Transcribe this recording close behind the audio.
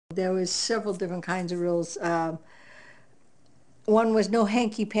There was several different kinds of rules. One was no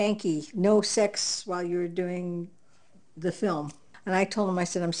hanky-panky, no sex while you were doing the film. And I told him, I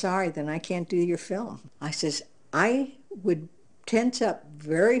said, I'm sorry, then I can't do your film. I says, I would tense up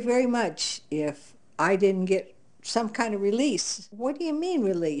very, very much if I didn't get some kind of release. What do you mean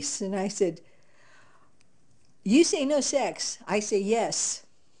release? And I said, you say no sex. I say yes.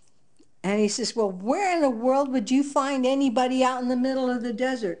 And he says, well, where in the world would you find anybody out in the middle of the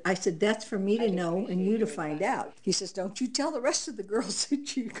desert? I said, that's for me to know and you to find out. He says, don't you tell the rest of the girls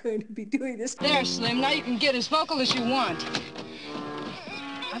that you're going to be doing this. There, Slim, now you can get as vocal as you want.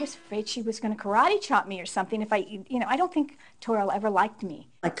 I was afraid she was going to karate chop me or something if I don't think Tora ever liked me.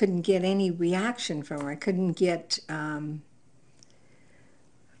 I couldn't get any reaction from her. I couldn't get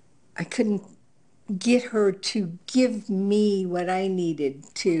her to give me what I needed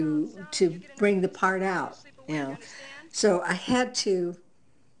to bring the part out, you know. So I had to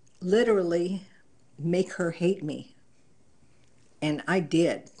literally make her hate me. And I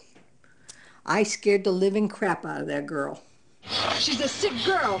did. I scared the living crap out of that girl. She's a sick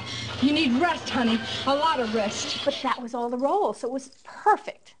girl. You need rest, honey. A lot of rest. But that was all the role, so it was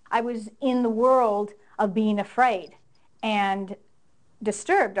perfect. I was in the world of being afraid and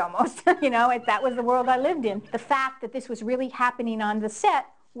disturbed almost, you know, that was the world I lived in. The fact that this was really happening on the set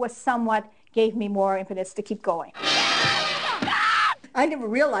was somewhat gave me more impetus to keep going. I never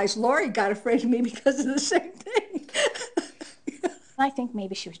realized Laurie got afraid of me because of the same thing. I think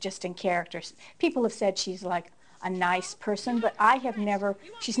maybe she was just in character. People have said she's like a nice person, but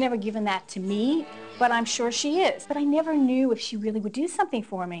she's never given that to me, but I'm sure she is. But I never knew if she really would do something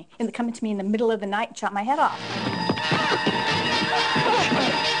for me and come to me in the middle of the night and chop my head off.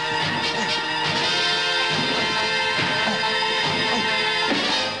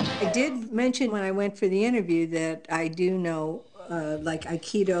 I did mention when I went for the interview that I do know like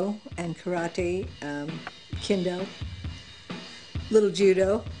Aikido and Karate, Kendo, little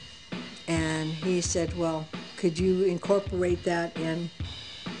Judo, and he said, well, could you incorporate that in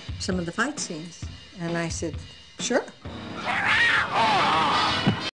some of the fight scenes? And I said, sure.